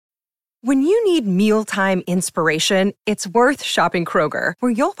When you need mealtime inspiration, it's worth shopping Kroger,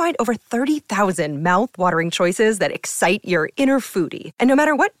 where you'll find over 30,000 mouth-watering choices that excite your inner foodie. And no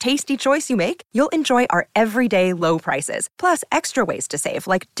matter what tasty choice you make, you'll enjoy our everyday low prices, plus extra ways to save,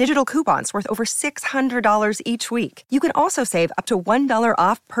 like digital coupons worth over $600 each week. You can also save up to $1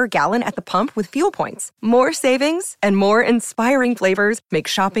 off per gallon at the pump with fuel points. More savings and more inspiring flavors make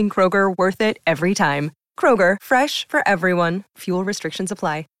shopping Kroger worth it every time. Kroger, fresh for everyone. Fuel restrictions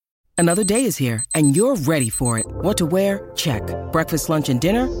apply. Another day is here, and you're ready for it. What to wear? Check. Breakfast, lunch, and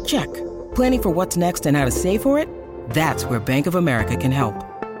dinner? Check. Planning for what's next and how to save for it? That's where Bank of America can help.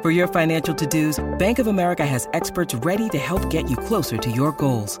 For your financial to-dos, Bank of America has experts ready to help get you closer to your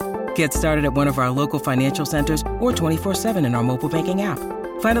goals. Get started at one of our local financial centers or 24/7 in our mobile banking app.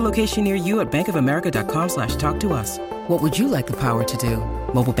 Find a location near you at bankofamerica.com/talktous. What would you like the power to do?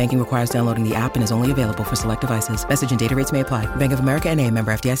 Mobile banking requires downloading the app and is only available for select devices. Message and data rates may apply. Bank of America N.A.,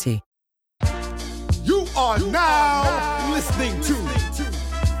 member FDIC. You are now listening to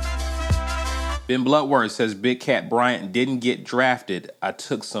Ben Bloodworth says Big Cat Bryant didn't get drafted. I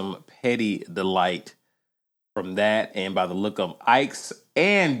took some petty delight from that, and by the look of Ike's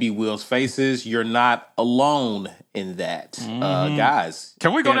and B. Will's faces, you're not alone in that. Guys,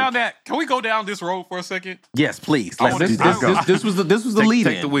 can we go down that? Can we go down this road for a second? Yes, please. This was the lead.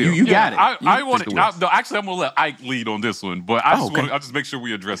 Take the wheel. You got it. I want to. Actually, I'm gonna let Ike lead on this one, but I just make sure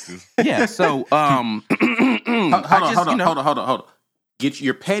we address this. Yeah. So, hold on.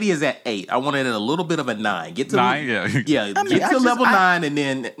 Your petty is at 8. I wanted a little bit of a 9. Get to 9, get to level 9, and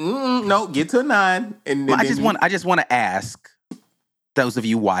then get to a 9. And then, I just want to ask those of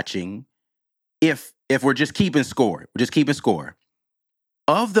you watching, if we're just keeping score,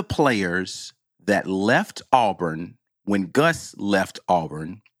 of the players that left Auburn when Gus left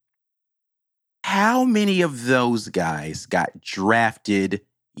Auburn, how many of those guys got drafted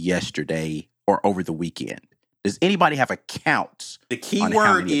yesterday or over the weekend? Does anybody have a count? The key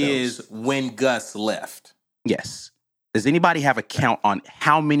word is when Gus left. Yes. Does anybody have a count on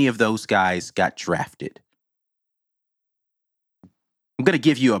how many of those guys got drafted? I'm going to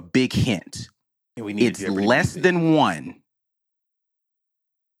give you a big hint. It's less than 1.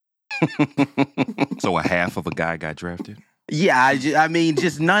 So a half of a guy got drafted? Yeah, I mean,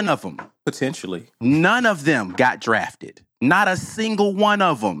 just none of them. Potentially. None of them got drafted. Not a single one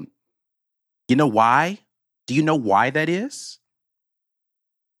of them. You know why? Do you know why that is?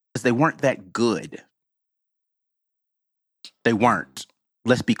 Because they weren't that good. They weren't.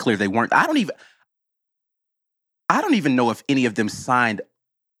 Let's be clear, they weren't. I don't even know if any of them signed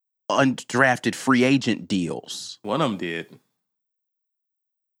undrafted free agent deals. One of them did.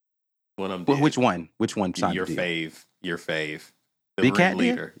 Which one? Which one signed Your fave. The Big Cat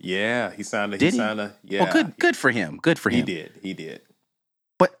leader. Yeah, he signed a. Yeah. Well, good for him. Good for him. He did.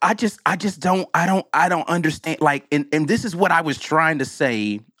 But I just don't understand. Like, and this is what I was trying to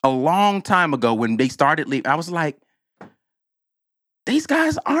say a long time ago when they started leaving. I was like, these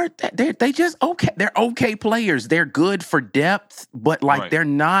guys aren't that. They just okay. They're okay players. They're good for depth, but they're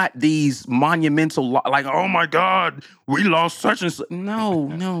not these monumental. Like, oh my God, we lost such and such.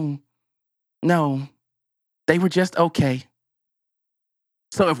 No. They were just okay.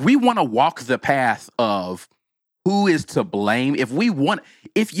 So if we want to walk the path of who is to blame, if you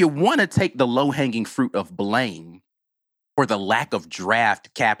want to take the low-hanging fruit of blame for the lack of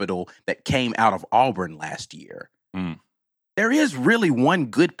draft capital that came out of Auburn last year, there is really one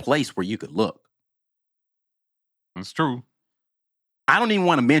good place where you could look. That's true. I don't even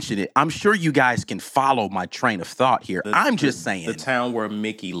want to mention it. I'm sure you guys can follow my train of thought here. I'm just saying. The town where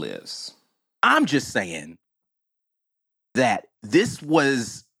Mickey lives. I'm just saying that it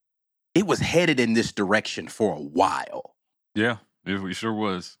was headed in this direction for a while. Yeah, it sure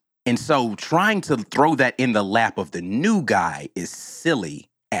was. And so trying to throw that in the lap of the new guy is silly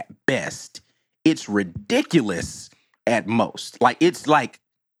at best. It's ridiculous at most. Like, it's like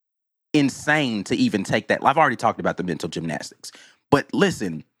insane to even take that. I've already talked about the mental gymnastics. But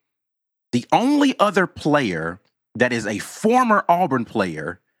listen, the only other player that is a former Auburn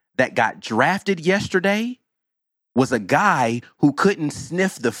player that got drafted yesterday was a guy who couldn't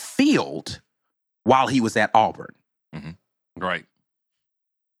sniff the field while he was at Auburn. Mm-hmm. Right.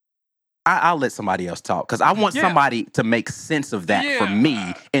 I'll let somebody else talk because I want somebody to make sense of that for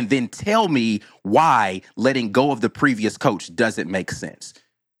me and then tell me why letting go of the previous coach doesn't make sense.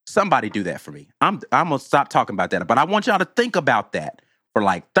 Somebody do that for me. I'm going to stop talking about that, but I want y'all to think about that for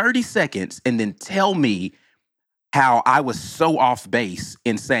like 30 seconds and then tell me how I was so off base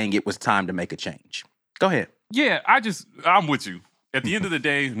in saying it was time to make a change. Go ahead. Yeah, I'm with you. At the end of the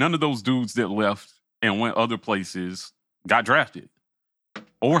day, none of those dudes that left and went other places got drafted.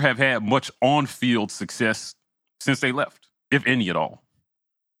 or have had much on-field success since they left, if any at all.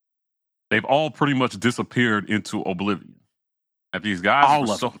 They've all pretty much disappeared into oblivion. If these guys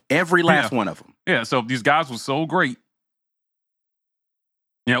all of them, every last one of them. Yeah, so if these guys were so great,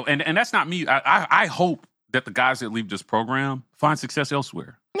 you know, and that's not me. I hope that the guys that leave this program find success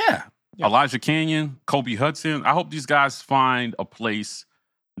elsewhere. Yeah. Elijah Canyon, Kobe Hudson. I hope these guys find a place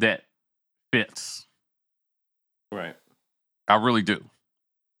that fits. Right. I really do.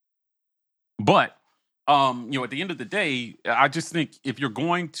 But, you know, at the end of the day, I just think if you're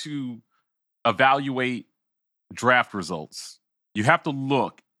going to evaluate draft results, you have to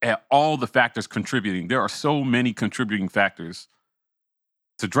look at all the factors contributing. There are so many contributing factors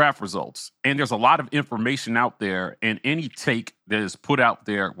to draft results. And there's a lot of information out there, and any take that is put out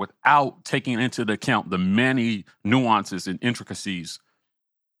there without taking into account the many nuances and intricacies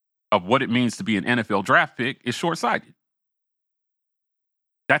of what it means to be an NFL draft pick is short-sighted.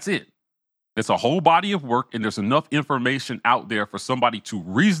 That's it. It's a whole body of work, and there's enough information out there for somebody to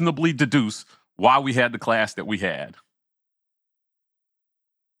reasonably deduce why we had the class that we had.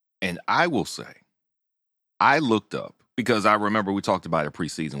 And I will say, I looked up, because I remember we talked about it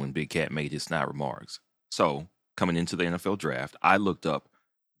preseason when Big Cat made his snide remarks. So, coming into the NFL draft, I looked up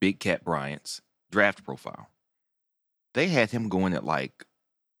Big Cat Bryant's draft profile. They had him going at like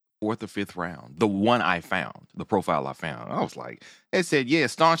 4th or 5th round. The one I found, the profile I found. I was like, it said, yeah,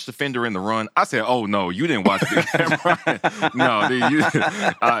 staunch defender in the run. I said, oh no, you didn't watch Big Cat Bryant.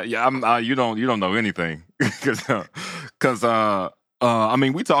 No, you don't know anything. Because I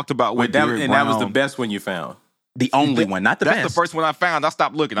mean, we talked about what that was the best one you found. The only one, not the best. That's the first one I found. I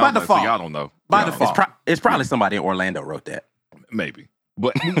stopped looking. By default. So y'all don't know. By default. It's probably somebody in Orlando wrote that. Maybe.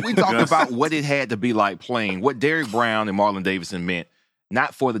 But we talked about what it had to be like playing, what Derrick Brown and Marlon Davidson meant,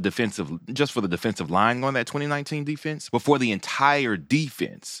 not for the just for the defensive line on that 2019 defense, but for the entire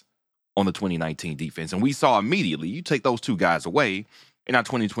defense on the 2019 defense. And we saw immediately, you take those two guys away, and our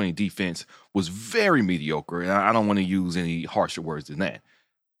 2020 defense was very mediocre. And I don't want to use any harsher words than that.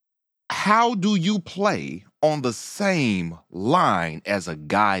 How do you play on the same line as a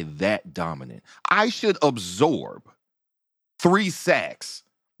guy that dominant? I should absorb 3 sacks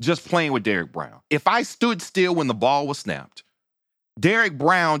just playing with Derrick Brown. If I stood still when the ball was snapped, Derrick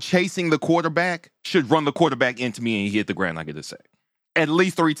Brown chasing the quarterback should run the quarterback into me and he hit the ground and I get a sack. At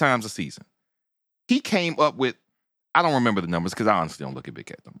least 3 times a season. He came up with, I don't remember the numbers because I honestly don't look at Big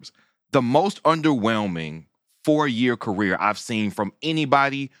Cat numbers, the most underwhelming 4-year career I've seen from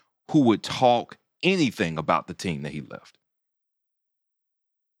anybody who would talk anything about the team that he left.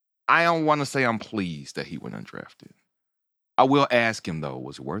 I don't want to say I'm pleased that he went undrafted. I will ask him, though,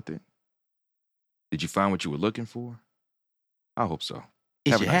 was it worth it? Did you find what you were looking for? I hope so.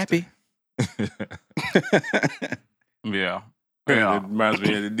 Is you happy? Yeah. It reminds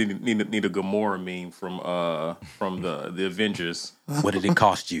me of need a Gamora meme from the Avengers. What did it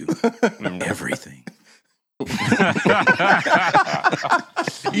cost you? Everything.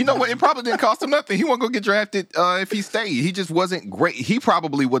 You know what? It probably didn't cost him nothing. He wasn't going to get drafted if he stayed. He just wasn't great. He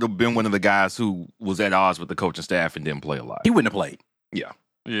probably would have been one of the guys who was at odds with the coaching staff and didn't play a lot. He wouldn't have played. Yeah.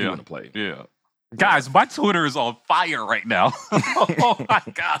 He wouldn't have played. Yeah. Guys, my Twitter is on fire right now. Oh, my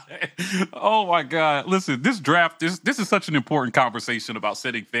God. Oh, my God. Listen, this draft, this is such an important conversation about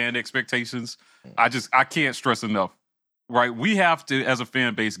setting fan expectations. I can't stress enough, right? We have to, as a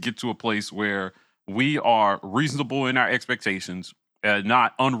fan base, get to a place where we are reasonable in our expectations and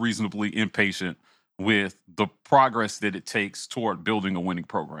not unreasonably impatient with the progress that it takes toward building a winning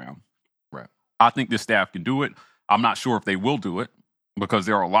program. Right. I think this staff can do it. I'm not sure if they will do it because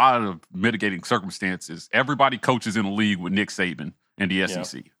there are a lot of mitigating circumstances. Everybody coaches in the league with Nick Saban and the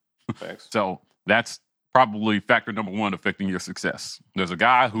SEC. So that's probably factor number 1 affecting your success. There's a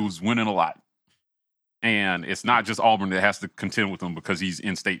guy who's winning a lot. And it's not just Auburn that has to contend with him because he's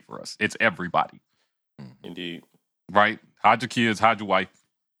in state for us. It's everybody. Indeed. Right? Hide your kids, hide your wife.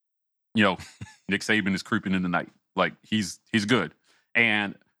 You know, Nick Saban is creeping in the night. Like, he's good.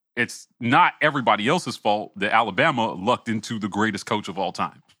 And it's not everybody else's fault that Alabama lucked into the greatest coach of all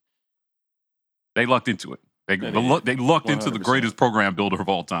time. They lucked into it. They lucked into the greatest program builder of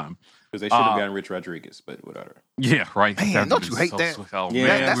all time. Because they should have gotten Rich Rodriguez, but whatever. Yeah, right. Man, don't you hate that?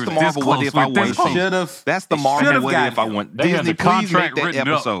 Yeah, that's the Marvel what if I want. That's the Marvel what if I want. Disney, please make that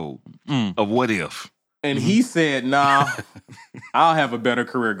episode of what if. And he said, nah, I'll have a better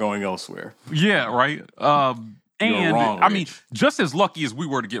career going elsewhere. Yeah, right. And wrong, I mean, just as lucky as we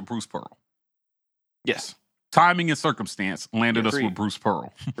were to get Bruce Pearl. Yes. Timing and circumstance landed us with Bruce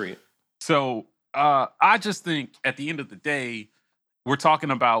Pearl. Agreed. So I just think at the end of the day, we're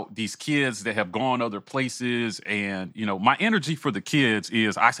talking about these kids that have gone other places, and my energy for the kids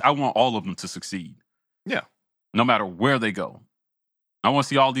is I want all of them to succeed. Yeah. No matter where they go. I want to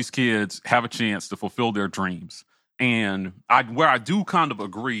see all these kids have a chance to fulfill their dreams. And where I do kind of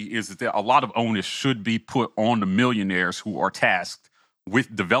agree is that a lot of onus should be put on the millionaires who are tasked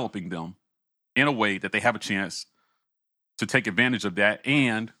with developing them in a way that they have a chance to take advantage of that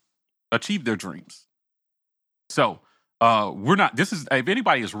and achieve their dreams. So if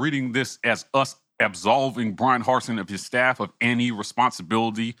anybody is reading this as us absolving Brian Harsin of his staff of any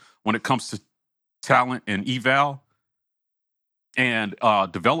responsibility when it comes to talent and eval and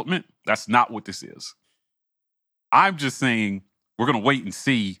development, that's not what this is. I'm just saying we're going to wait and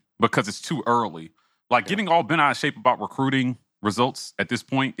see because it's too early. Getting all bent out of shape about recruiting results at this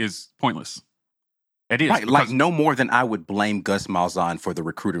point is pointless. It is. Right, no more than I would blame Gus Malzahn for the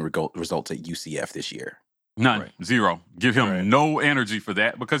recruiting results at UCF this year. None. Right. Zero. Give him no energy for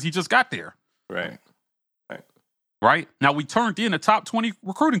that because he just got there. Right. Right? Now, we turned in a top 20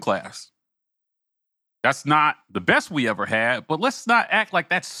 recruiting class. That's not the best we ever had, but let's not act like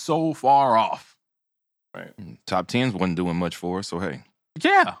that's so far off. Right. Top 10s wasn't doing much for us, so hey.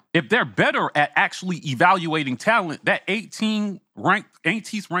 Yeah. If they're better at actually evaluating talent, that 18th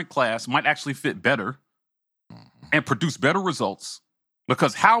ranked class might actually fit better and produce better results.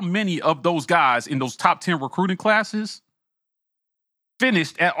 Because how many of those guys in those top 10 recruiting classes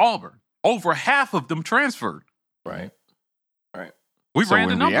finished at Auburn? Over half of them transferred. Right. We So ran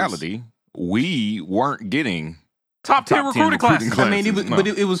the in numbers. reality, we weren't getting Top 10 recruiting classes. I mean,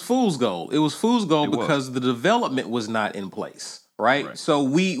 it was fool's gold. It was fool's gold because the development was not in place, right? So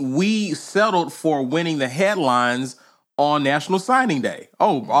we settled for winning the headlines on National Signing Day.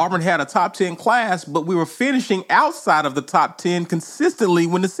 Oh, Auburn had a top 10 class, but we were finishing outside of the top 10 consistently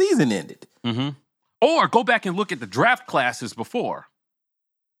when the season ended. Mm-hmm. Or go back and look at the draft classes before.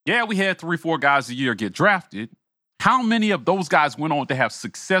 Yeah, we had 3-4 guys a year get drafted. How many of those guys went on to have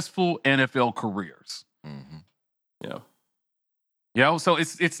successful NFL careers? Mm-hmm. Yeah. So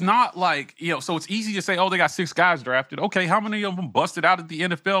it's not like, so it's easy to say, oh, they got 6 guys drafted. Okay, how many of them busted out of the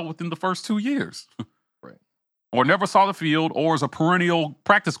NFL within the first 2 years? Right. Or never saw the field or is a perennial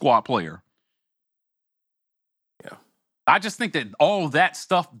practice squad player? Yeah. I just think that all that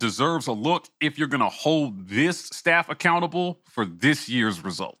stuff deserves a look if you're going to hold this staff accountable for this year's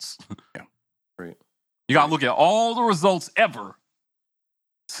results. Yeah. Right. You got to look at all the results ever.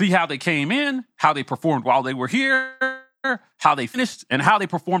 See how they came in, how they performed while they were here, how they finished, and how they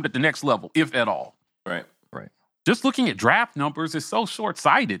performed at the next level, if at all. Right. Just looking at draft numbers is so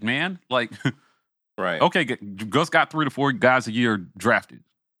short-sighted, man. Right. Okay, Gus got 3 to 4 guys a year drafted.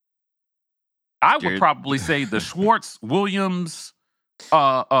 I would probably say the Schwartz-Williams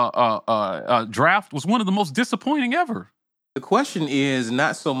draft was one of the most disappointing ever. The question is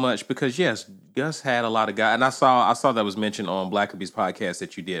not so much because, yes, Gus had a lot of guys, and I saw that was mentioned on Blackaby's podcast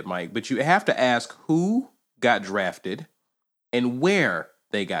that you did, Mike, but you have to ask who got drafted and where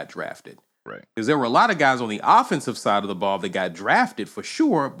they got drafted. Right. Because there were a lot of guys on the offensive side of the ball that got drafted for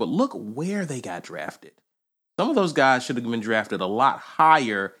sure, but look where they got drafted. Some of those guys should have been drafted a lot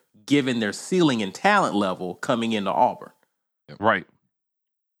higher given their ceiling and talent level coming into Auburn. Right.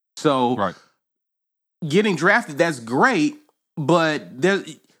 So getting drafted, that's great, but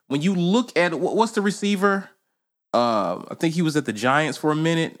when you look at what's the receiver? I think he was at the Giants for a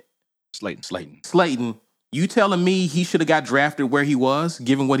minute. Slayton. You telling me he should have got drafted where he was,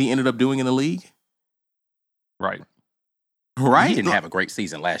 given what he ended up doing in the league? Right. He didn't have a great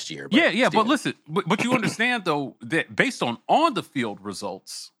season last year. But Yeah, still. but listen, but you understand, though, that based on the field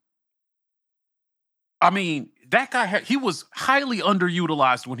results, I mean, that guy, he was highly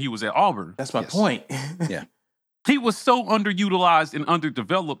underutilized when he was at Auburn. That's my point. Yeah. He was so underutilized and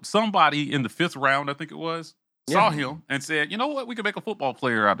underdeveloped. Somebody in the 5th round, I think it was, saw him and said, you know what, we can make a football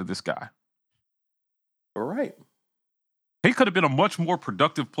player out of this guy. All right. He could have been a much more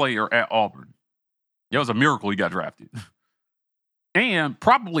productive player at Auburn. It was a miracle he got drafted. And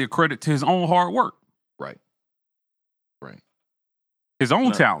probably a credit to his own hard work. Right. His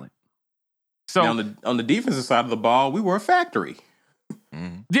own talent. So now, on the defensive side of the ball, we were a factory.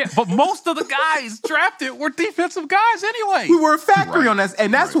 Mm-hmm. Yeah, but most of the guys drafted were defensive guys anyway. We were a factory on that,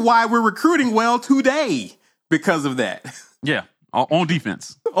 and that's why we're recruiting well today because of that. Yeah, on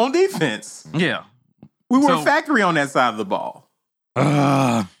defense. On defense. Yeah. We were a factory on that side of the ball.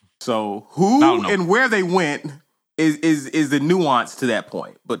 So who and where they went is the nuance to that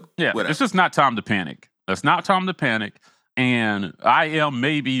point. But yeah, whatever. It's just not time to panic. It's not time to panic. And I am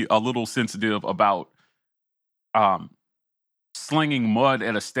maybe a little sensitive about slinging mud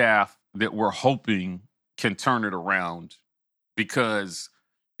at a staff that we're hoping can turn it around because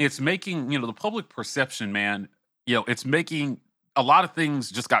it's making, the public perception, man, it's making a lot of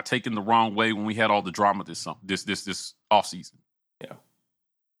things just got taken the wrong way when we had all the drama this offseason. Yeah.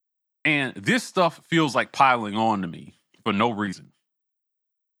 And this stuff feels like piling on to me for no reason.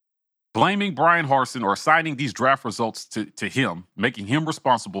 Blaming Brian Harsin or assigning these draft results to him, making him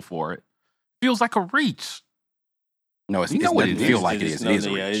responsible for it, feels like a reach. No, it doesn't feel like it is. It is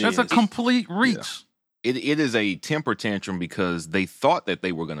a reach. That's a complete reach. Yeah. It is a temper tantrum because they thought that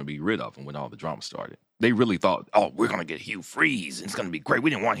they were going to be rid of him when all the drama started. They really thought, we're going to get Hugh Freeze. And it's going to be great.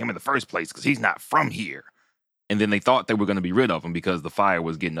 We didn't want him in the first place because he's not from here. And then they thought they were going to be rid of him because the fire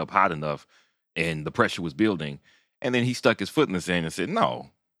was getting up hot enough and the pressure was building. And then he stuck his foot in the sand and said,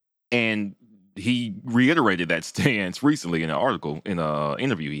 no. And he reiterated that stance recently in an article, in an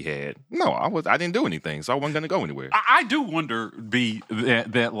interview he had. No, I didn't do anything, so I wasn't going to go anywhere. I do wonder, B,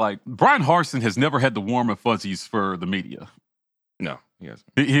 that like Brian Harsin has never had the warm and fuzzies for the media. No, he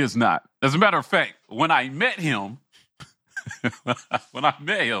hasn't. He is not. As a matter of fact, when I met him, his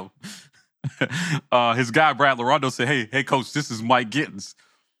guy Brad Larondo said, "Hey, coach, this is Mike Gittins,"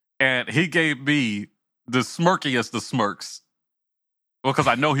 and he gave me the smirkiest of smirks. Well, because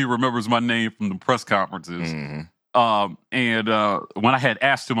I know he remembers my name from the press conferences. Mm-hmm. And when I had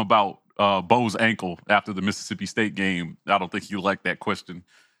asked him about Bo's ankle after the Mississippi State game, I don't think he liked that question.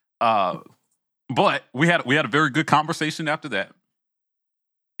 But we had a very good conversation after that.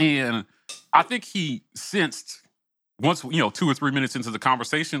 And I think he sensed once, 2 or 3 minutes into the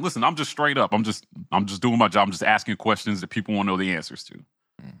conversation, listen, I'm just straight up. I'm just doing my job. I'm just asking questions that people want to know the answers to.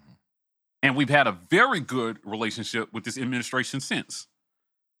 Mm-hmm. And we've had a very good relationship with this administration since.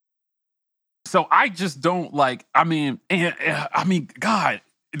 So I just don't God,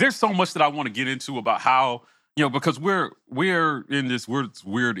 there's so much that I want to get into about how, because we're in this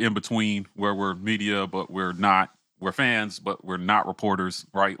weird in between where we're media, but we're not. We're fans, but we're not reporters,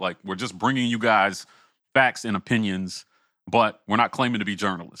 right? Like, we're just bringing you guys facts and opinions, but we're not claiming to be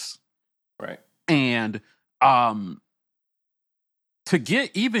journalists. Right. And to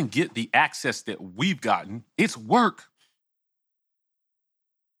get the access that we've gotten, it's work.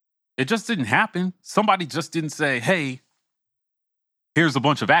 It just didn't happen. Somebody just didn't say, hey, here's a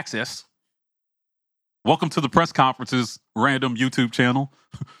bunch of access. Welcome to the press conferences, random YouTube channel.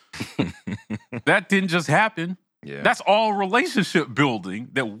 That didn't just happen. Yeah. That's all relationship building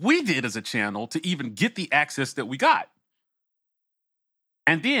that we did as a channel to even get the access that we got.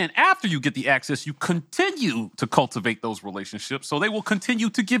 And then after you get the access, you continue to cultivate those relationships so they will continue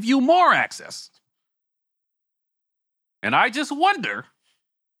to give you more access. And I just wonder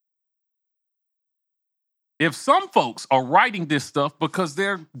if some folks are writing this stuff because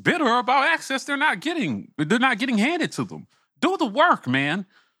they're bitter about access they're not getting handed to them. Do the work, man.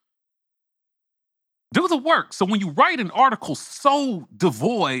 Do the work. So when you write an article so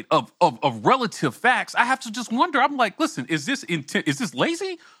devoid of relative facts, I have to just wonder. I'm like, listen, is this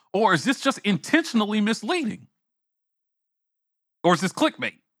lazy or is this just intentionally misleading? Or is this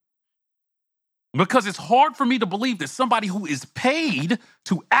clickbait? Because it's hard for me to believe that somebody who is paid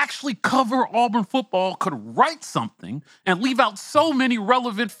to actually cover Auburn football could write something and leave out so many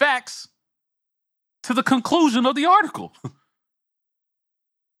relevant facts to the conclusion of the article.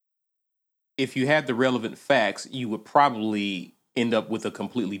 If you had the relevant facts, you would probably end up with a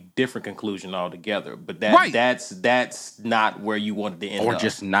completely different conclusion altogether. But that's not where you wanted to end up. Or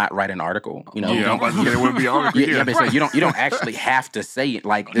just not write an article. It wouldn't be an article. So you don't actually have to say it.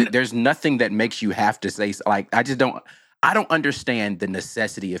 Like, there's nothing that makes you have to say. Like, I don't understand the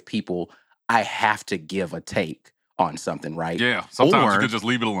necessity of people. I have to give a take on something, right? Yeah. Sometimes you could just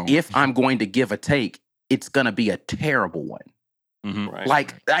leave it alone. If I'm going to give a take, it's going to be a terrible one. Mm-hmm.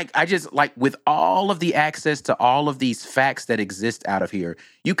 Right. I just with all of the access to all of these facts that exist out of here,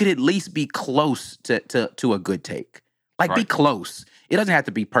 you could at least be close to a good take. Be close. It doesn't have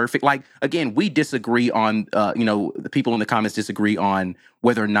to be perfect. Like, again, we disagree on, the people in the comments disagree on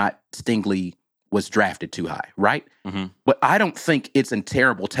whether or not Stingley was drafted too high, right? Mm-hmm. But I don't think it's a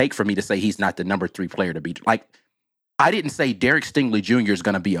terrible take for me to say he's not the number 3 player to be. Like, I didn't say Derek Stingley Jr. is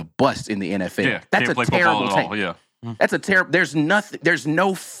going to be a bust in the NFL. Yeah, that's a terrible take. All, yeah. That's a terrible. There's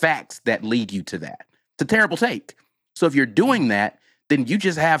no facts that lead you to that. It's a terrible take. So if you're doing that, then you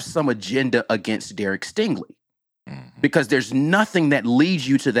just have some agenda against Derek Stingley. Because there's nothing that leads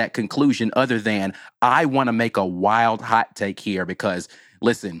you to that conclusion other than, I want to make a wild hot take here because,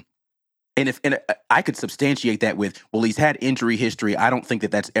 listen, and I could substantiate that with, well, he's had injury history. I don't think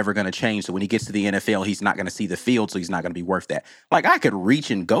that that's ever going to change. So when he gets to the NFL, he's not going to see the field, so he's not going to be worth that. Like, I could reach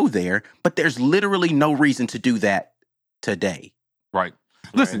and go there, but there's literally no reason to do that today. Right.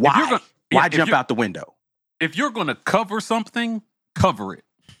 Listen, why jump out the window? if you're going to cover something, cover it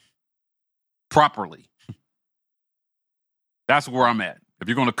properly. That's where I'm at. If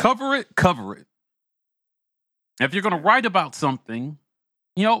you're going to cover it, cover it. If you're going to write about something,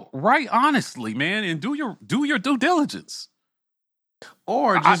 write honestly, man, and do your due diligence.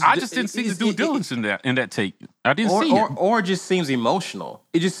 Or just, I just didn't see the due diligence in that take. I didn't see it. Or it just seems emotional.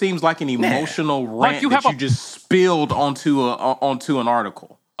 It just seems like an emotional rant like you just spilled onto an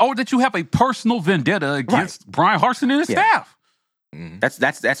article. Or that you have a personal vendetta against Brian Harsin and his staff. Mm-hmm.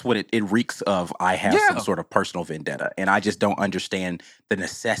 That's what it reeks of. I have some sort of personal vendetta, and I just don't understand the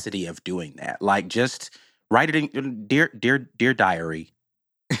necessity of doing that. Like, just write it in dear diary,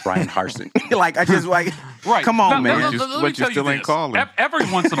 Brian Harsin. Like, I just come on, man. But you still ain't calling.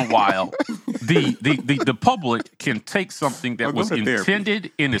 Every once in a while, the public can take something that was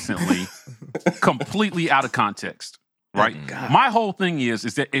intended innocently, completely out of context. Right? My whole thing is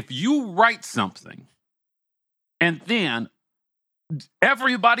that if you write something and then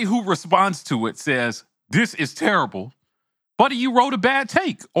everybody who responds to it says, this is terrible, buddy, you wrote a bad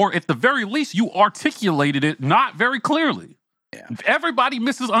take. Or at the very least, you articulated it not very clearly. Yeah. If everybody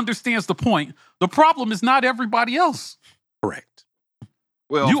misunderstands the point, the problem is not everybody else. Correct.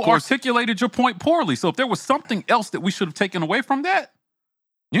 Well, you articulated your point poorly. So if there was something else that we should have taken away from that,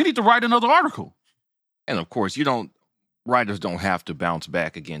 you need to write another article. And of course, writers don't have to bounce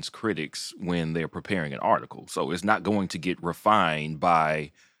back against critics when they're preparing an article. So it's not going to get refined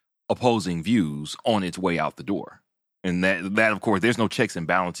by opposing views on its way out the door. And that of course, there's no checks and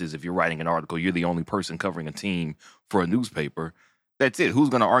balances if you're writing an article. You're the only person covering a team for a newspaper. That's it. Who's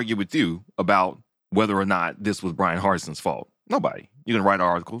going to argue with you about whether or not this was Brian Harsin's fault? Nobody. You're going to write an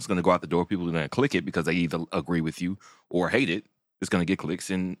article. It's going to go out the door. People are going to click it because they either agree with you or hate it. It's going to get clicks.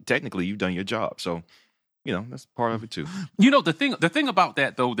 And technically, you've done your job. So, that's part of it too. The thing about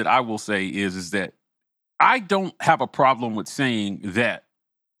that, though, that I will say is that I don't have a problem with saying that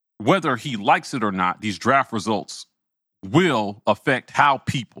whether he likes it or not, these draft results will affect how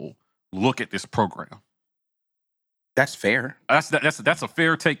people look at this program. That's fair. That's a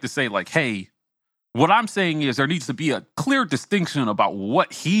fair take to say, like, hey, what I'm saying is there needs to be a clear distinction about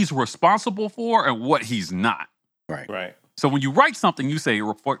what he's responsible for and what he's not. Right. So when you write something, you say it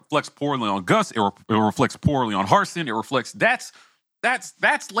reflects poorly on Gus, it reflects poorly on Harsin, it reflects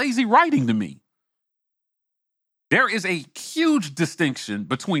that's lazy writing to me. There is a huge distinction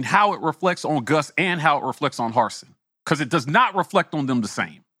between how it reflects on Gus and how it reflects on Harsin, because it does not reflect on them the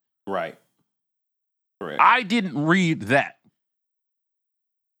same. Right. Correct. I didn't read that.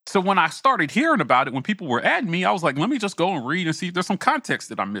 So when I started hearing about it, when people were adding me, I was like, let me just go and read and see if there's some context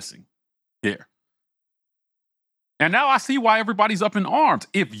that I'm missing there. And now I see why everybody's up in arms.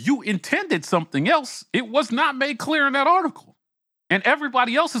 If you intended something else, it was not made clear in that article. And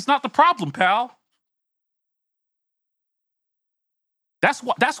everybody else is not the problem, pal. That's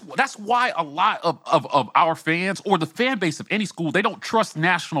why a lot of our fans or the fan base of any school, they don't trust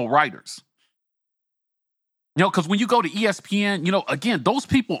national writers. Because when you go to ESPN, again, those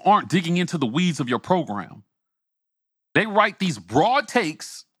people aren't digging into the weeds of your program. They write these broad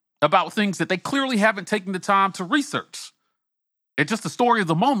takes about things that they clearly haven't taken the time to research. It's just the story of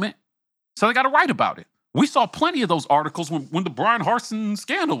the moment, so they got to write about it. We saw plenty of those articles when the Brian Harsin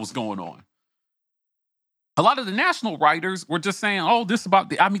scandal was going on. A lot of the national writers were just saying,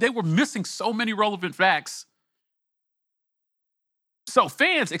 they were missing so many relevant facts. So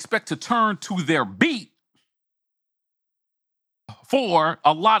fans expect to turn to their beat for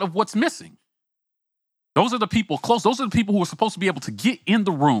a lot of what's missing. Those are the people close. Those are the people who are supposed to be able to get in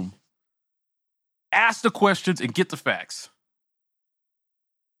the room, ask the questions, and get the facts.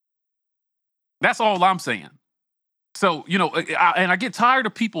 That's all I'm saying. So, I get tired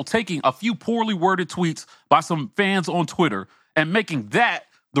of people taking a few poorly worded tweets by some fans on Twitter and making that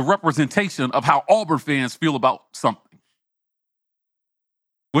the representation of how Auburn fans feel about something.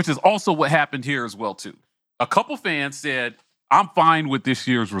 Which is also what happened here as well, too. A couple fans said, I'm fine with this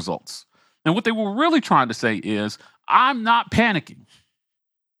year's results. And what they were really trying to say is, I'm not panicking.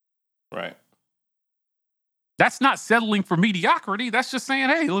 Right. That's not settling for mediocrity. That's just saying,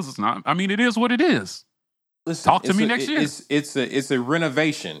 hey, listen, it is what it is. Listen, talk to me next year. It's a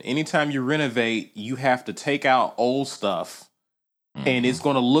renovation. Anytime you renovate, you have to take out old stuff, and it's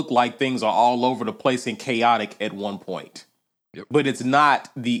going to look like things are all over the place and chaotic at one point. Yep. But it's not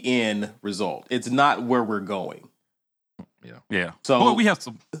the end result. It's not where we're going. Yeah. So boy, we have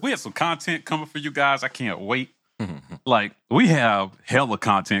some content coming for you guys. I can't wait. Like, we have hella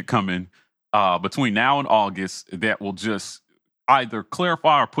content coming between now and August that will just either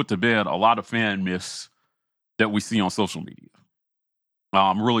clarify or put to bed a lot of fan myths that we see on social media.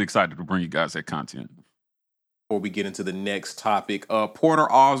 I'm really excited to bring you guys that content. before we get into the next topic. Porter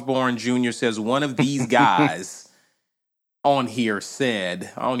Osborne Jr. says one of these guys on here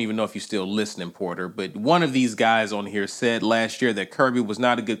said, I don't even know if you're still listening, Porter, but one of these guys on here said last year that Kirby was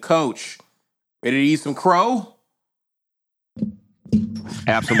not a good coach. Ready to eat some crow?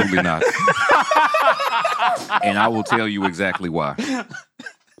 Absolutely not. And I will tell you exactly why.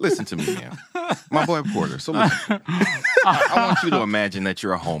 Listen to me, man. My boy Porter. So listen. I want you to imagine that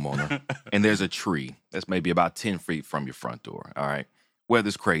you're a homeowner and there's a tree that's maybe about 10 feet from your front door, all right?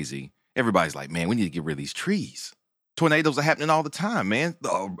 Weather's crazy. Everybody's like, man, we need to get rid of these trees. Tornadoes are happening all the time, man.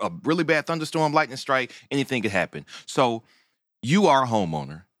 A really bad thunderstorm, lightning strike, anything could happen. So you are a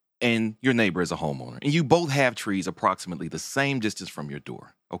homeowner and your neighbor is a homeowner, and you both have trees approximately the same distance from your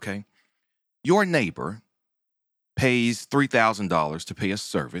door, okay? Your neighbor pays $3,000 to pay a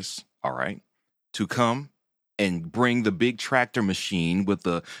service, all right, to come and bring the big tractor machine with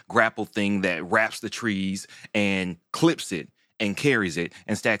the grapple thing that wraps the trees and clips it and carries it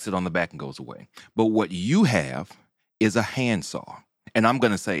and stacks it on the back and goes away. But what you have is a handsaw. And I'm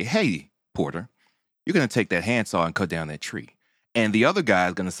going to say, hey, Porter, you're going to take that handsaw and cut down that tree. And the other guy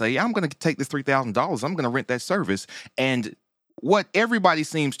is going to say, I'm going to take this $3,000. I'm going to rent that service. And what everybody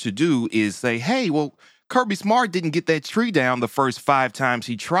seems to do is say, hey, well, Kirby Smart didn't get that tree down the first 5 times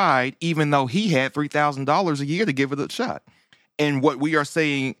he tried, even though he had $3,000 a year to give it a shot. And what we are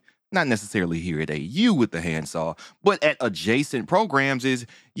saying, not necessarily here at AU with the handsaw, but at adjacent programs is,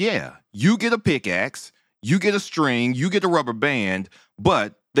 yeah, you get a pickaxe, you get a string, you get a rubber band,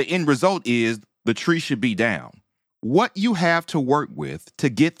 but the end result is the tree should be down. What you have to work with to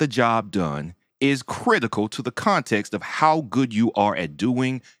get the job done is critical to the context of how good you are at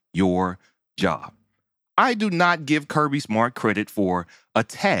doing your job. I do not give Kirby Smart credit for a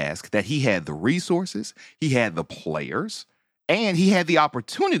task that he had the resources, he had the players, and he had the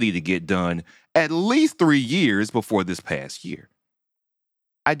opportunity to get done at least 3 years before this past year.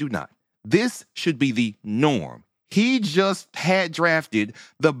 I do not. This should be the norm. He just had drafted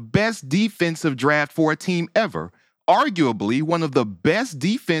the best defensive draft for a team ever, arguably one of the best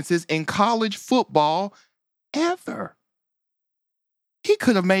defenses in college football ever. He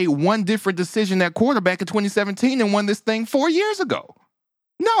could have made one different decision at quarterback in 2017 and won this thing 4 years ago.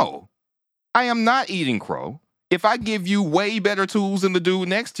 No, I am not eating crow. If I give you way better tools than the dude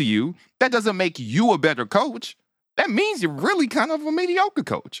next to you, that doesn't make you a better coach. That means you're really kind of a mediocre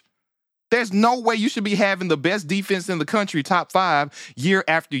coach. There's no way you should be having the best defense in the country, top 5, year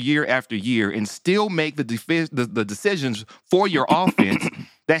after year after year, and still make the decisions for your offense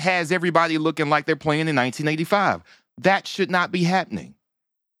that has everybody looking like they're playing in 1985. That should not be happening.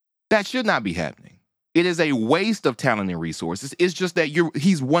 That should not be happening. It is a waste of talent and resources. It's just that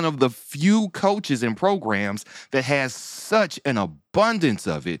he's one of the few coaches and programs that has such an abundance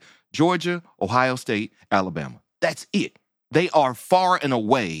of it. Georgia, Ohio State, Alabama. That's it. They are far and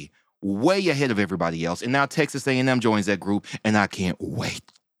away way ahead of everybody else. And now Texas A&M joins that group, and I can't wait.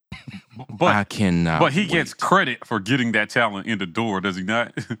 I cannot But he wait. gets credit for getting that talent in the door, does he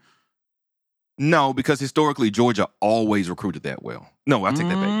not? No, because historically, Georgia always recruited that well. No, I take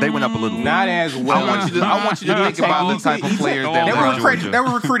that back. They went up a little. Not as well. I want you to think about the type of players that they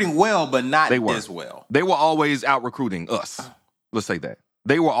were recruiting well, but not as well. They were always out-recruiting us. Let's say that.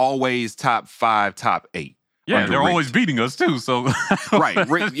 They were always top 5, top 8. Yeah, they're always beating us too. So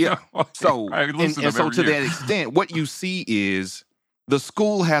right, yeah. So and so to that extent, what you see is the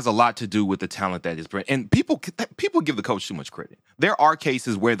school has a lot to do with the talent that is, and people give the coach too much credit. There are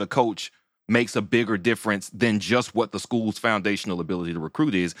cases where the coach makes a bigger difference than just what the school's foundational ability to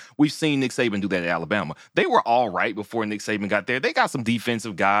recruit is. We've seen Nick Saban do that at Alabama. They were all right before Nick Saban got there. They got some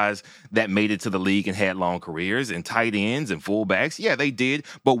defensive guys that made it to the league and had long careers, and tight ends and fullbacks. Yeah, they did.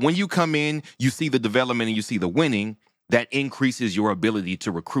 But when you come in, you see the development and you see the winning, that increases your ability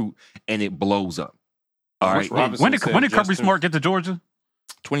to recruit, and it blows up. All right. When did Kirby Smart get to Georgia?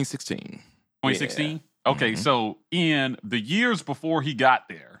 2016. 2016? Yeah. Okay, so in the years before he got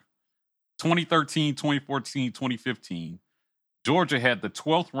there, 2013, 2014, 2015, Georgia had the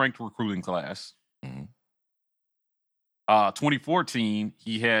 12th ranked recruiting class. 2014,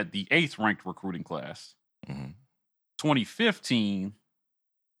 he had the 8th ranked recruiting class. 2015,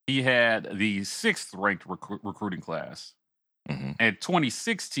 he had the 6th ranked recruiting class. And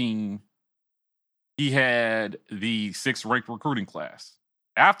 2016, he had the 6th ranked recruiting class.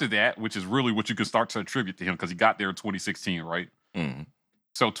 After that, which is really what you can start to attribute to him because he got there in 2016, right?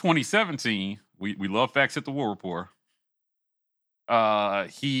 So 2017, we love facts at the War Report.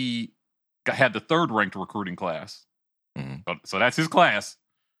 He had the 3rd ranked recruiting class. So that's his class.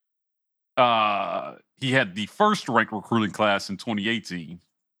 He had the 1st ranked recruiting class in 2018.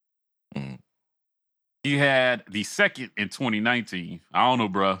 He had the second in 2019. I don't know,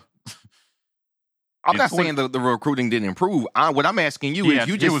 bro. I'm not saying the recruiting didn't improve. What I'm asking you is,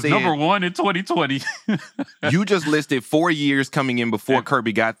 you just was said number one in 2020. you just listed 4 years coming in before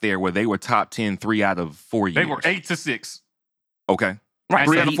Kirby got there where they were top 10 3 out of 4 years. They were 8 to 6. Okay. Right.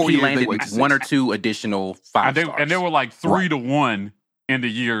 3 So out of 4 years, landed they were 8 to 6. 1 or 2 additional 5 stars. And they were like 3 to 1 in the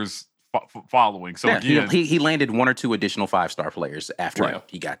years following. So again, he landed 1 or 2 additional 5-star players after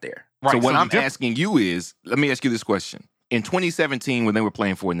he got there. Right. So what I'm asking you is, let me ask you this question. In 2017, when they were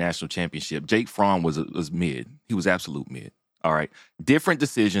playing for a national championship, Jake Fromm was mid. He was absolute mid. All right. Different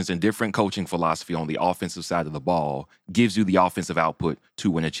decisions and different coaching philosophy on the offensive side of the ball gives you the offensive output to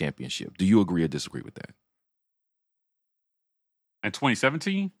win a championship. Do you agree or disagree with that? In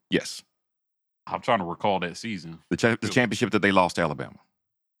 2017? Yes. I'm trying to recall that season. The championship that they lost to Alabama.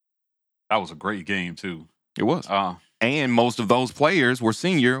 That was a great game, too. It was. And most of those players were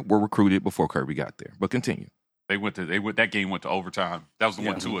recruited before Kirby got there. But continue. That game went to overtime. That was the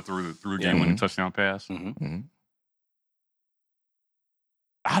one Tua threw a game-winning touchdown pass.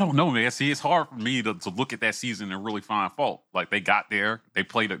 I don't know, man. See, it's hard for me to look at that season and really find fault. Like, they got there, they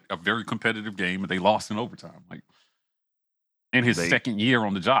played a very competitive game, and they lost in overtime. Like, in his second year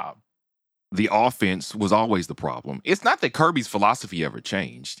on the job. The offense was always the problem. It's not that Kirby's philosophy ever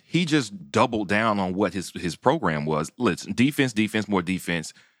changed. He just doubled down on what his program was. Listen, defense, more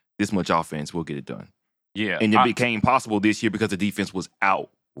defense, this much offense, we'll get it done. Yeah. And it became possible this year because the defense was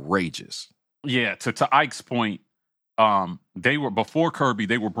outrageous. Yeah, to Ike's point, they were, before Kirby,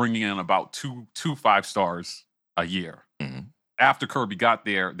 they were bringing in about two 5-stars a year. Mm-hmm. After Kirby got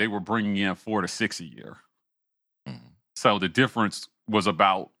there, they were bringing in 4 to 6 a year. Mm-hmm. So the difference was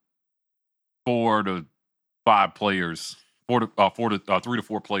about 4 to 5 players, 3 to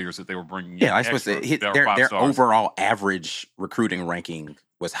 4 players that they were bringing in. Yeah, I suppose their overall average recruiting ranking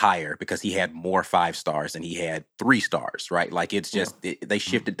was higher because he had more 5-stars and he had 3 stars, right? Like, it's just they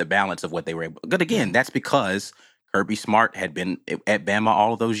shifted the balance of what they were able. But again, that's because Kirby Smart had been at Bama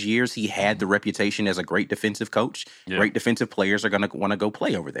all of those years. He had the reputation as a great defensive coach. Yeah. Great defensive players are going to want to go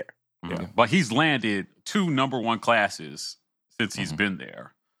play over there. Yeah. But he's landed 2 number 1 classes since he's been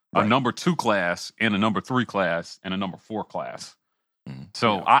there. Right. A number 2 class and a number 3 class and a number 4 class.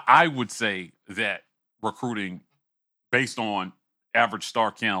 So I would say that recruiting based on average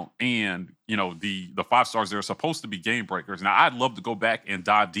star count and, the 5 stars that are supposed to be game breakers. Now, I'd love to go back and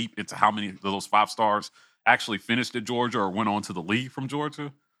dive deep into how many of those 5 stars actually finished at Georgia or went on to the league from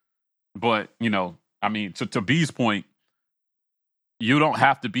Georgia. But, to B's point, you don't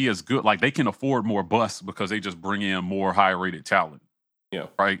have to be as good. Like, they can afford more busts because they just bring in more high-rated talent. Yeah.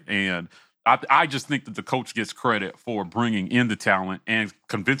 Right? And I just think that the coach gets credit for bringing in the talent and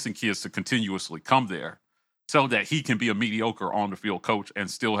convincing kids to continuously come there so that he can be a mediocre on-the-field coach and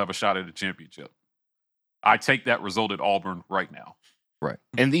still have a shot at a championship. I take that result at Auburn right now. Right.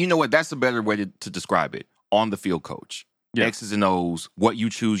 And you know what? That's a better way to describe it. On-the-field coach. Yeah. X's and O's, what you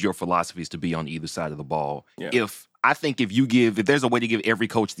choose your philosophies to be on either side of the ball. Yeah. If there's a way to give every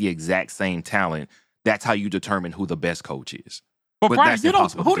coach the exact same talent, that's how you determine who the best coach is. But Brian,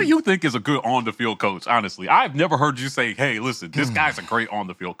 who do you think is a good on-the-field coach, honestly? I've never heard you say, hey, listen, this guy's a great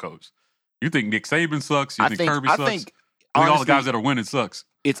on-the-field coach. You think Nick Saban sucks? You think Kirby sucks? I think all the guys that are winning sucks.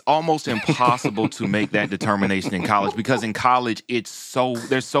 It's almost impossible to make that determination in college because in college,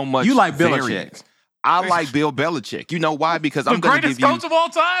 there's so much You like variance. Belichick. I like Bill Belichick. You know why? Because I'm going to give you... The greatest coach of all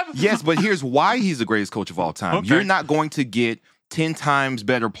time? Yes, but here's why he's the greatest coach of all time. Okay. You're not going to get 10 times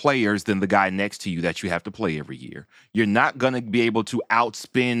better players than the guy next to you that you have to play every year. You're not going to be able to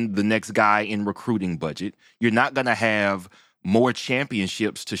outspend the next guy in recruiting budget. You're not going to have more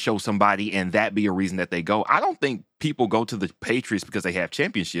championships to show somebody and that be a reason that they go. I don't think people go to the Patriots because they have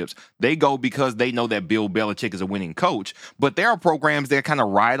championships. They go because they know that Bill Belichick is a winning coach. But there are programs that kind of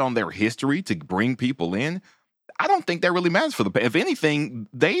ride on their history to bring people in. I don't think that really matters for the. If anything,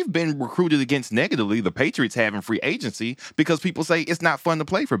 they've been recruited against negatively. The Patriots have in free agency because people say it's not fun to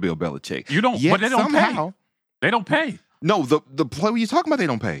play for Bill Belichick. But they don't pay. They don't pay. No, the player you're talking about, they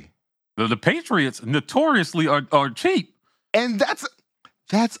don't pay. The Patriots notoriously are cheap. And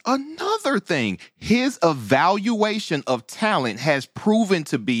that's another thing. His evaluation of talent has proven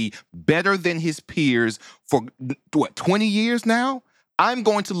to be better than his peers for, 20 years now? I'm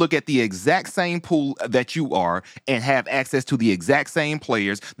going to look at the exact same pool that you are and have access to the exact same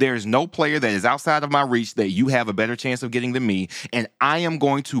players. There is no player that is outside of my reach that you have a better chance of getting than me. And I am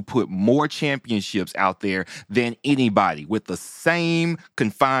going to put more championships out there than anybody with the same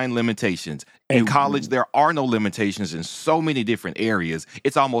confined limitations. In college, there are no limitations in so many different areas.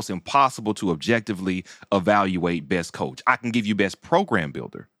 It's almost impossible to objectively evaluate best coach. I can give you best program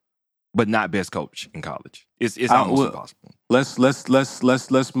builder. but not best coach in college. It's almost impossible.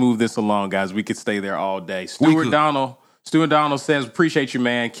 Let's move this along, guys. We could stay there all day. Stuart Donald says, appreciate you,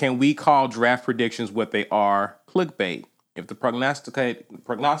 man. Can we call draft predictions what they are? Clickbait. If the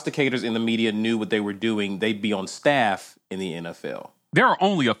prognosticators in the media knew what they were doing, they'd be on staff in the NFL. There are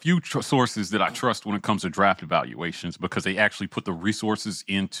only a few sources that I trust when it comes to draft evaluations because they actually put the resources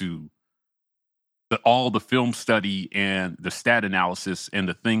into all the film study and the stat analysis and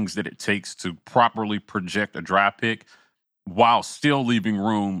the things that it takes to properly project a draft pick while still leaving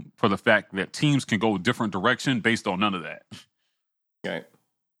room for the fact that teams can go a different direction based on none of that. Okay.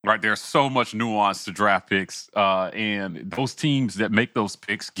 Right, there's so much nuance to draft picks, and those teams that make those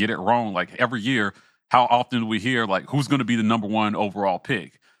picks get it wrong. Like every year, how often do we hear like who's going to be the number one overall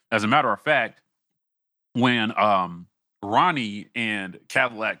pick? As a matter of fact, when Ronnie and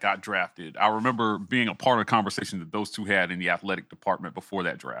Cadillac got drafted, I remember being a part of the conversation that those two had in the athletic department before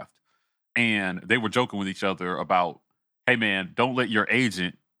that draft, and they were joking with each other about, "Hey man, don't let your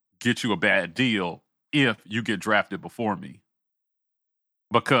agent get you a bad deal if you get drafted before me."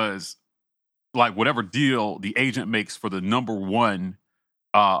 Because, like, whatever deal the agent makes for the number one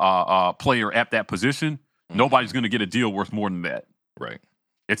player at that position, nobody's going to get a deal worth more than that. Right.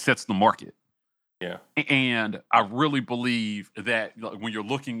 It sets the market. Yeah. And I really believe that when you're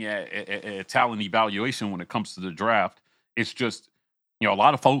looking at talent evaluation when it comes to the draft, it's just, a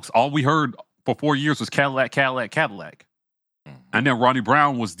lot of folks, all we heard for 4 years was Cadillac. Mm-hmm. And then Ronnie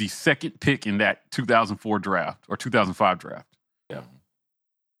Brown was the second pick in that 2004 draft or 2005 draft. Yeah.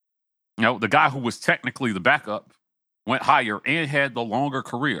 The guy who was technically the backup went higher and had the longer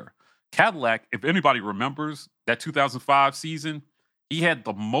career. Cadillac, if anybody remembers that 2005 season, he had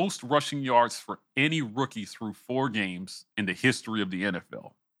the most rushing yards for any rookie through 4 games in the history of the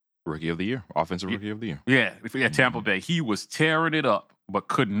NFL. Rookie of the year, offensive rookie of the year. Yeah, at Tampa Bay. He was tearing it up, but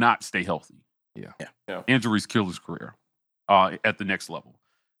could not stay healthy. Yeah. Injuries killed his career at the next level.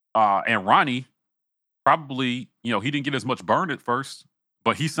 And Ronnie, probably, he didn't get as much burn at first,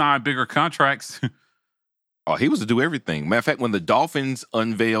 but he signed bigger contracts. Oh, he was to do everything. Matter of fact, when the Dolphins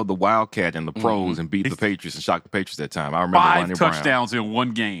unveiled the Wildcat and the pros and beat the Patriots and shocked the Patriots that time, I remember 5 touchdowns in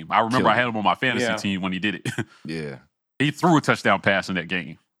one game. I remember I had him on my fantasy team when he did it. Yeah. He threw a touchdown pass in that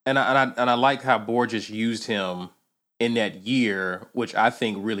game. And I like how Borges used him in that year, which I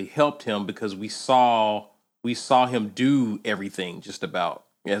think really helped him because we saw him do everything just about.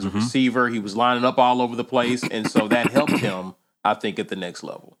 As a receiver, he was lining up all over the place, and so that helped him, I think, at the next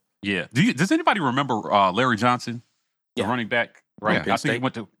level. Yeah. Does anybody remember Larry Johnson, the running back? Right. Yeah,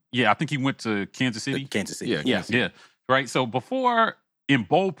 I think he went to Kansas City. Kansas City. Yeah. Right. So before, in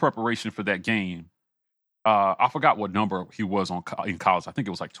bowl preparation for that game, I forgot what number he was in college. I think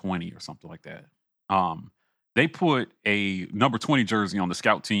it was like 20 or something like that. They put a number 20 jersey on the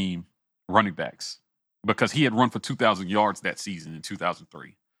scout team running backs because he had run for 2,000 yards that season in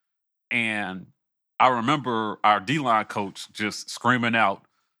 2003. And I remember our D-line coach just screaming out,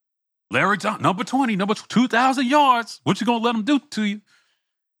 "Larry Johnson, number 20, number 2,000 yards. What you gonna let him do to you?"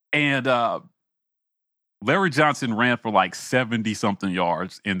 And Larry Johnson ran for like 70-something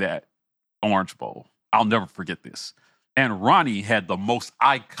yards in that Orange Bowl. I'll never forget this. And Ronnie had the most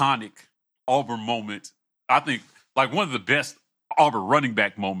iconic Auburn moment, I think, like one of the best Auburn running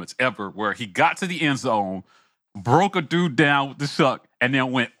back moments ever, where he got to the end zone, broke a dude down with the shuck, and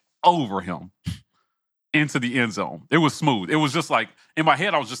then went over him into the end zone. It was smooth. It was just like, in my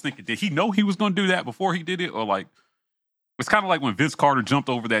head, I was just thinking, did he know he was going to do that before he did it? Or like, it's kind of like when Vince Carter jumped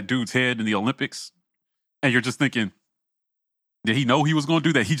over that dude's head in the Olympics, and you're just thinking, did he know he was going to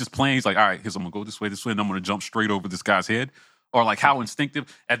do that? He just playing. He's like, all right, I'm going to go this way, and I'm going to jump straight over this guy's head. Or like how instinctive.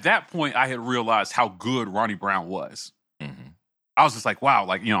 At that point, I had realized how good Ronnie Brown was. Mm-hmm. I was just like, wow,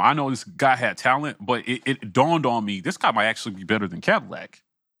 like, I know this guy had talent, but it dawned on me, this guy might actually be better than Cadillac.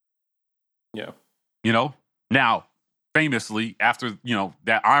 Yeah. Now, famously, after,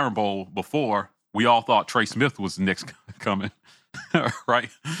 that Iron Bowl before, we all thought Trey Smith was the next coming. Right?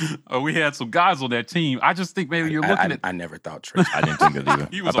 We had some guys on that team. I just think maybe you're looking at... I never thought Trey. I didn't think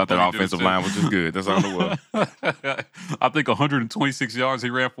that either. I thought that offensive line was just good. That's all it was. I think 126 yards he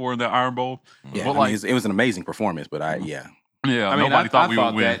ran for in that Iron Bowl. Yeah, but it was an amazing performance, but Yeah, nobody thought we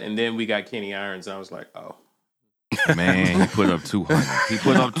would win. That, and then we got Kenny Irons, and I was like, oh. Man, he put up 200. He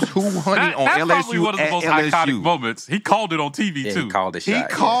put up 200 on LSU. That's probably one of the most iconic moments. He called it on TV, too. He called it shot.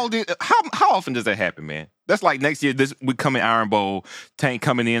 He called it. How often does that happen, man? That's like next year, we come in Iron Bowl, Tank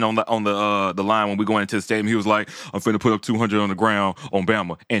coming in on the line when we going into the stadium. He was like, I'm finna put up 200 on the ground on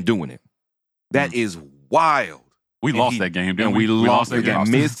Bama and doing it. That is wild. We lost that game, didn't we? We lost that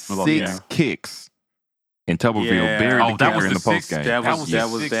game. Missed 6 kicks. And Tuberville Yeah. buried Oh, the that kicker was in the the post sixth. game. That was the that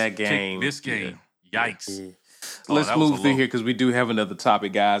sixth game. This game. Yikes. Yeah. Oh, Let's that was move a through low. here because we do have another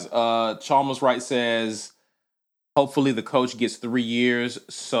topic, guys. Chalmers Wright says, hopefully the coach gets 3 years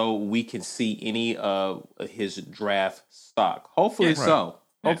so we can see any of his draft stock. Hopefully Yeah, so.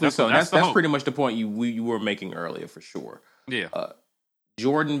 Yeah, Hopefully that's- so. that's the That's hope. pretty much the point you were making earlier for sure. Yeah.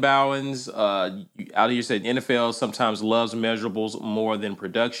 Jordan Bowens, out here said NFL sometimes loves measurables more than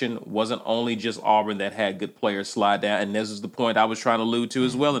production. Wasn't only just Auburn that had good players slide down, and this is the point I was trying to allude to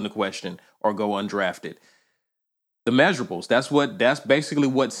as well in the question, or go undrafted. The measurables, that's basically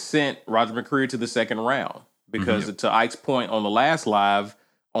what sent Roger McCreary to the second round. Because to Ike's point on the last live,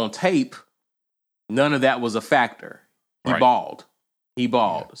 on tape, none of that was a factor. He Right. balled. He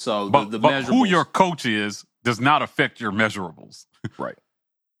balled. So But, the but measurables. who your coach is does not affect your measurables. Right.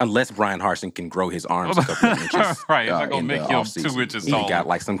 Unless Brian Harsin can grow his arms a couple of inches. Right, it's not gonna in make the him offseason. 2 inches He taller. got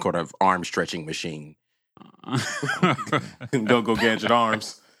like some kind of arm stretching machine. Go gadget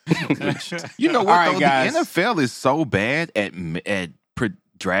arms. You know what, All right, though? guys. The NFL is so bad at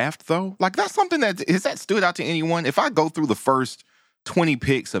draft, though. Like, that's something has that stood out to anyone? If I go through the first 20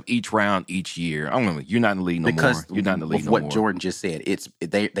 picks of each round each year, I'm gonna, you're not in the league no Because more. You're not in the league of no what more. Jordan just said, it's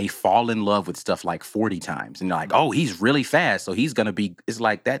they fall in love with stuff like 40 times. And they're like, oh, he's really fast, so he's going to be, it's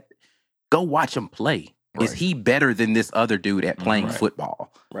like that. Go watch him play. Is Right. he better than this other dude at playing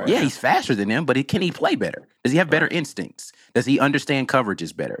football? Right. Yeah, he's faster than him, but can he play better? Does he have better instincts? Does he understand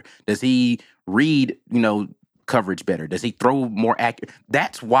coverages better? Does he read, coverage better? Does he throw more accurate?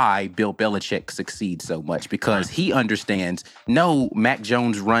 That's why Bill Belichick succeeds so much, because he understands, no, Mac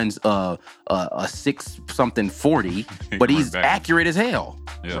Jones runs a 6-something 40, but He he's run back. accurate as hell.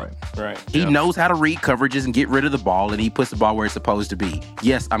 Yeah. Right. He knows how to read coverages and get rid of the ball, and he puts the ball where it's supposed to be.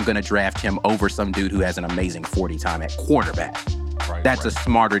 Yes, I'm going to draft him over some dude who has an amazing 40 time at quarterback. Right, That's right. a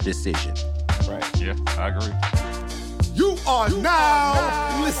smarter decision. Right. Yeah, I agree. You are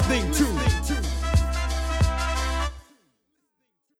now listening to